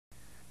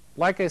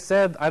Like I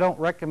said, I don't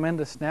recommend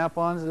the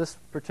snap-ons. This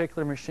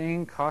particular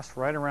machine costs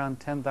right around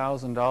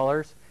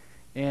 $10,000,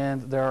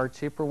 and there are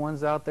cheaper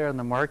ones out there in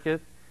the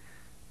market.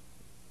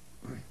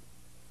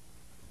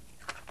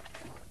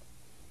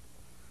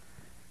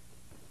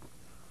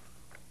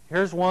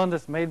 Here's one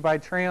that's made by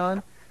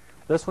Treon.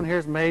 This one here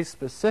is made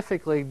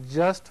specifically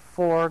just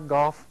for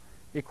golf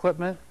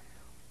equipment.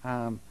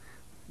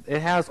 It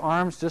has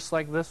arms just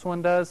like this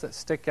one does that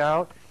stick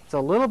out. It's a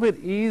little bit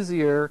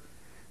easier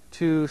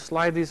to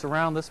slide these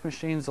around. This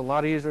machine's a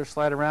lot easier to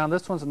slide around.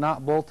 This one's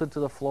not bolted to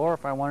the floor.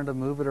 If I wanted to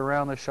move it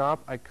around the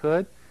shop, I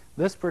could.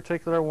 This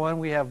particular one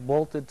we have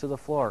bolted to the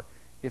floor.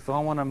 If I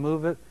want to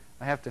move it,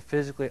 I have to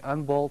physically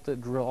unbolt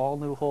it, drill all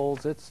new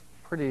holes. It's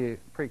pretty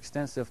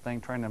extensive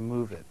thing trying to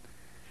move it.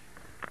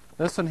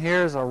 This one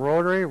here is a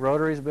rotary.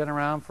 Rotary's been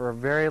around for a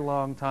very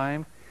long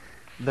time.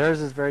 Theirs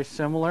is very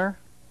similar.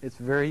 It's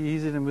very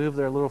easy to move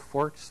their little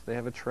forks. They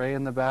have a tray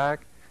in the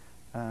back.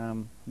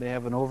 They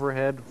have an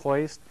overhead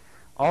hoist.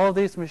 All of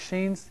these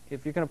machines,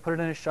 if you're going to put it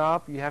in a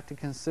shop, you have to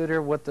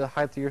consider what the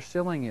height of your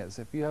ceiling is.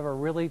 If you have a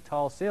really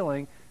tall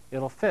ceiling,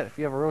 it'll fit. If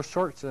you have a real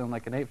short ceiling,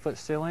 like an 8-foot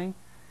ceiling,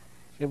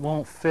 it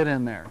won't fit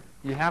in there.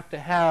 You have to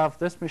have,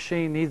 this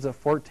machine needs a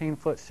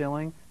 14-foot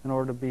ceiling in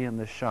order to be in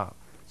this shop.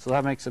 So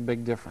that makes a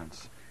big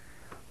difference.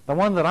 The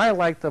one that I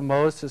like the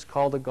most is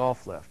called a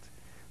golf lift.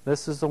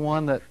 This is the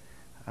one that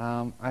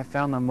I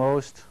found the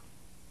most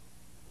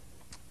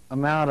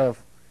amount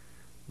of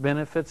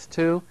benefits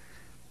to.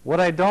 What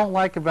I don't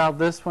like about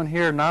this one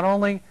here, not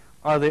only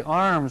are the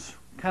arms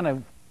kind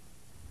of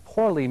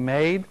poorly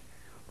made,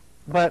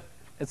 but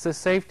it's a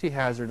safety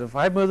hazard. If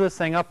I move this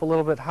thing up a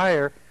little bit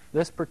higher,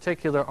 this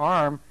particular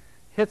arm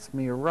hits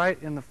me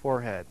right in the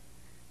forehead.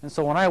 And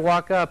so when I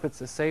walk up, it's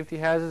a safety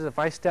hazard. If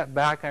I step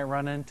back, I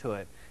run into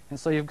it. And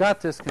so you've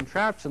got this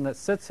contraption that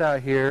sits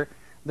out here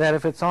that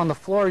if it's on the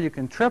floor, you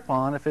can trip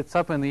on. If it's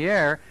up in the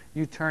air,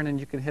 you turn and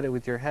you can hit it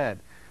with your head.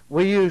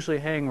 We usually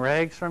hang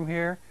rags from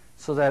here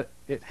so that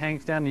it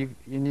hangs down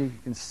and you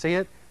can see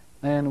it.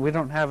 And we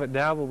don't have it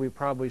now, but we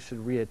probably should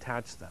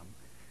reattach them.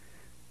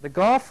 The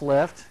golf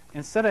lift,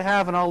 instead of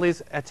having all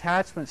these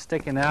attachments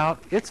sticking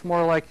out, it's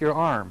more like your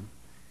arm.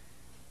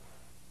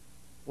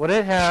 What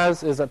it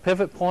has is a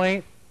pivot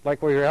point,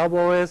 like where your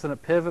elbow is, and a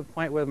pivot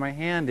point where my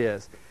hand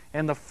is.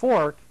 And the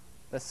fork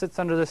that sits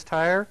under this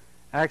tire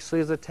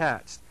actually is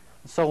attached.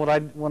 So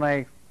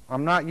when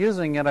I'm not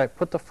using it, I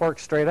put the fork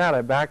straight out.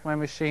 I back my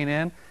machine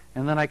in,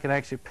 and then I can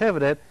actually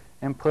pivot it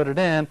and put it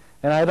in,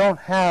 and I don't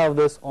have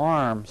this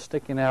arm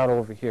sticking out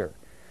over here.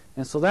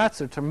 And so that's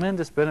a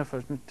tremendous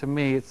benefit to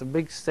me. It's a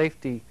big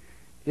safety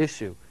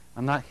issue.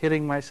 I'm not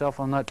hitting myself.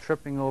 I'm not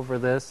tripping over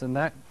this, and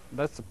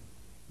that's a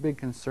big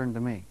concern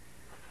to me.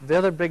 The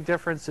other big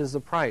difference is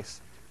the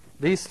price.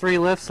 These three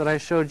lifts that I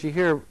showed you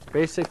here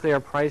basically are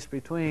priced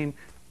between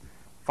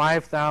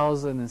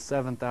 $5,000 and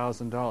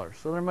 $7,000.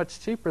 So they're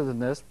much cheaper than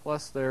this,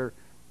 plus they're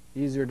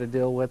easier to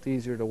deal with,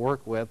 easier to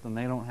work with, and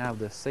they don't have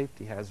this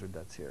safety hazard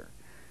that's here.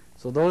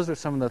 So those are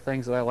some of the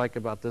things that I like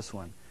about this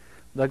one.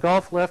 The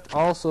golf lift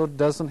also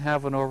doesn't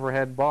have an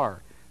overhead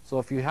bar. So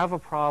if you have a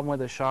problem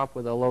with a shop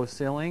with a low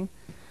ceiling,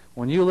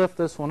 when you lift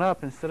this one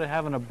up, instead of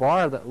having a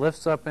bar that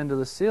lifts up into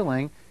the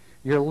ceiling,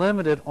 you're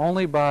limited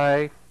only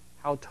by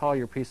how tall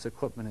your piece of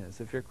equipment is.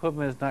 If your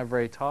equipment is not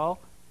very tall,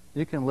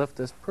 you can lift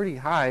this pretty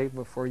high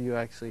before you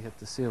actually hit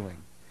the ceiling.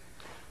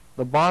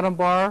 The bottom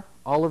bar,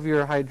 all of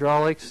your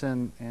hydraulics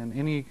and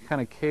any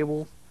kind of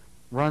cable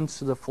runs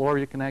to the floor.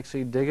 You can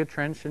actually dig a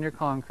trench in your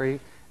concrete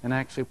and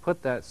actually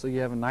put that so you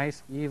have a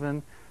nice,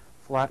 even,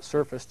 flat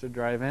surface to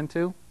drive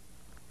into,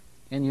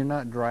 and you're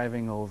not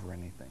driving over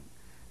anything.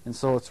 And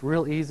so it's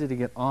real easy to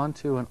get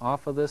onto and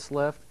off of this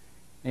lift,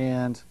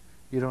 and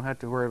you don't have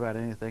to worry about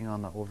anything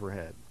on the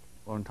overhead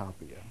on top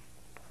of you.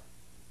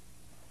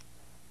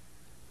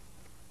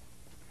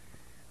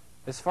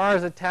 As far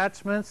as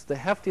attachments, the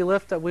hefty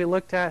lift that we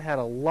looked at had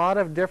a lot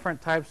of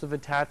different types of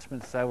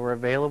attachments that were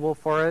available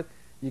for it.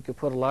 You could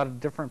put a lot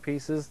of different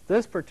pieces.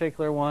 This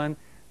particular one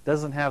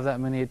doesn't have that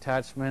many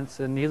attachments,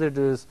 and neither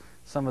does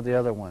some of the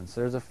other ones.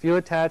 There's a few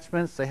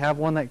attachments. They have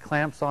one that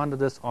clamps onto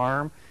this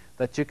arm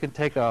that you can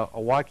take a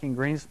walking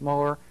greens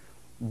mower,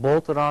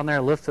 bolt it on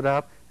there, lift it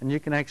up, and you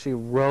can actually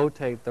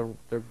rotate the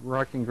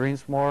walking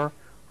greens mower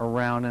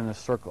around in a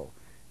circle.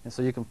 And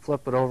so you can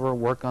flip it over,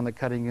 work on the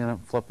cutting unit,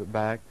 flip it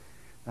back.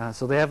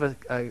 So they have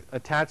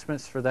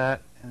attachments for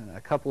that, and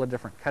a couple of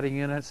different cutting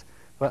units.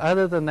 But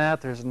other than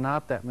that, there's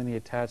not that many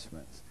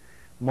attachments.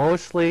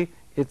 Mostly,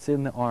 it's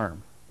in the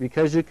arm.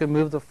 Because you can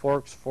move the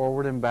forks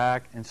forward and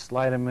back and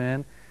slide them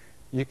in,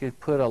 you can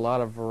put a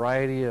lot of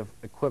variety of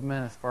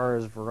equipment as far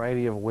as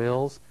variety of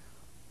wheels.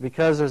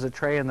 Because there's a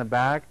tray in the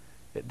back,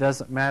 it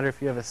doesn't matter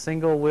if you have a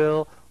single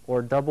wheel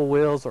or double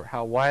wheels or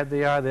how wide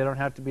they are. They don't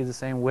have to be the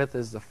same width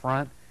as the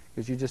front,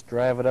 because you just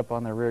drive it up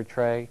on the rear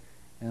tray,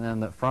 and then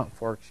the front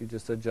forks, you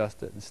just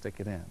adjust it and stick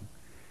it in.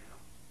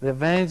 The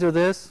advantage of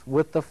this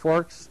with the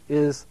forks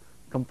is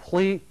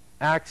complete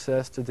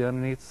access to the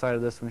underneath side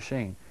of this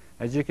machine.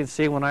 As you can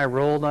see, when I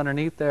rolled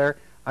underneath there,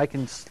 I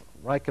can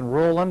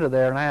roll under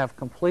there and I have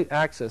complete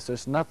access.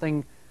 There's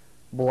nothing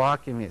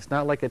blocking me. It's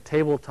not like a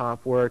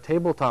tabletop where a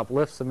tabletop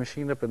lifts the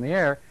machine up in the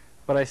air,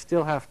 but I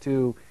still have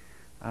to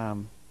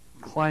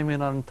climb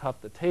in on top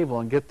of the table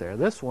and get there.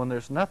 This one,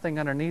 there's nothing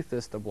underneath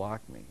this to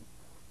block me.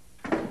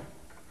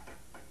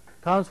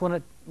 Comes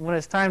when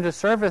it's time to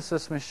service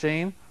this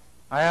machine,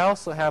 I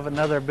also have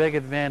another big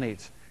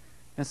advantage.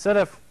 Instead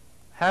of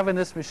having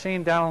this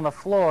machine down on the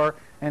floor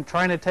and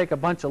trying to take a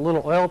bunch of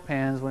little oil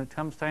pans when it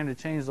comes time to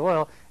change the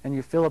oil, and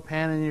you fill a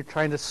pan and you're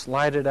trying to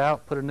slide it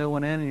out, put a new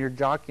one in, and you're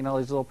jockeying all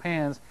these little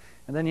pans,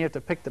 and then you have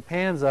to pick the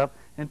pans up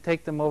and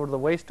take them over to the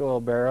waste oil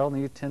barrel, and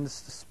you tend to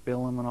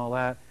spill them and all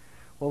that.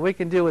 What we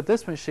can do with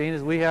this machine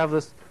is we have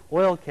this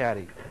oil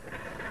caddy.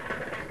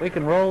 We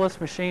can roll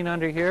this machine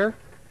under here,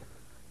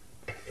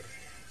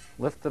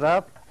 lift it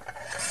up.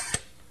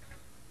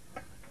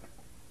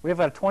 We have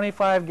a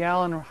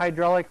 25-gallon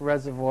hydraulic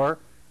reservoir,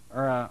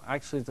 or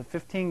actually it's a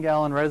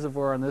 15-gallon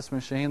reservoir on this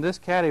machine. This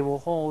caddy will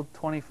hold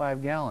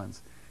 25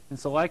 gallons. And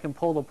so I can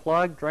pull the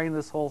plug, drain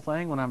this whole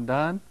thing. When I'm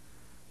done,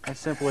 I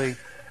simply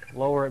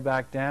lower it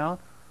back down,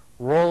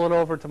 roll it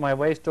over to my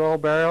waste oil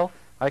barrel.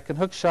 I can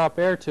hook shop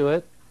air to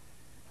it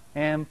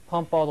and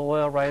pump all the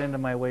oil right into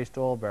my waste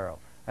oil barrel.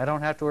 I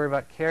don't have to worry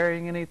about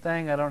carrying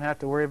anything. I don't have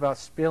to worry about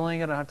spilling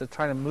it. I don't have to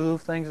try to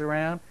move things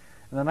around.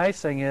 And the nice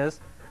thing is,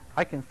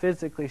 I can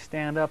physically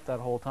stand up that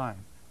whole time.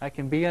 I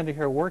can be under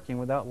here working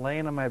without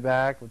laying on my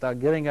back, without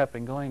getting up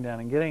and going down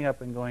and getting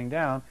up and going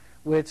down,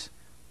 which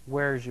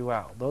wears you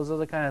out. Those are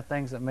the kind of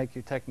things that make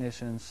your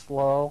technician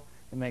slow.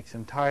 It makes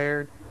him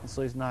tired, and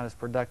so he's not as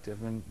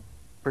productive. And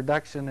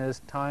production is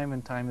time,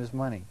 and time is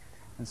money.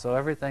 And so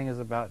everything is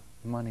about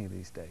money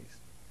these days.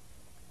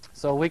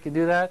 So we can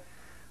do that.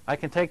 I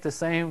can take the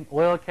same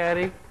oil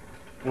caddy,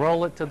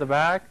 roll it to the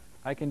back.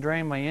 I can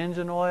drain my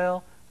engine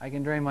oil. I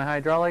can drain my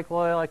hydraulic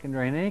oil. I can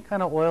drain any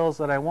kind of oils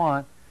that I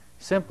want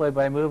simply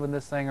by moving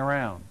this thing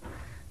around.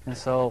 And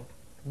so,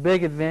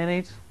 big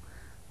advantage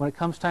when it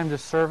comes time to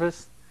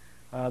service.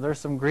 There's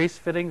some grease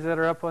fittings that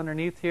are up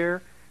underneath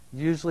here.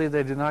 Usually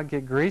they do not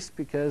get greased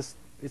because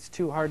it's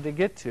too hard to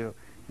get to.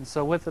 And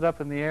so with it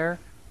up in the air,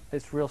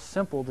 it's real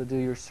simple to do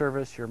your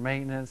service, your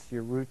maintenance,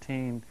 your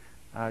routine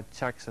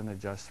checks and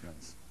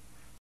adjustments.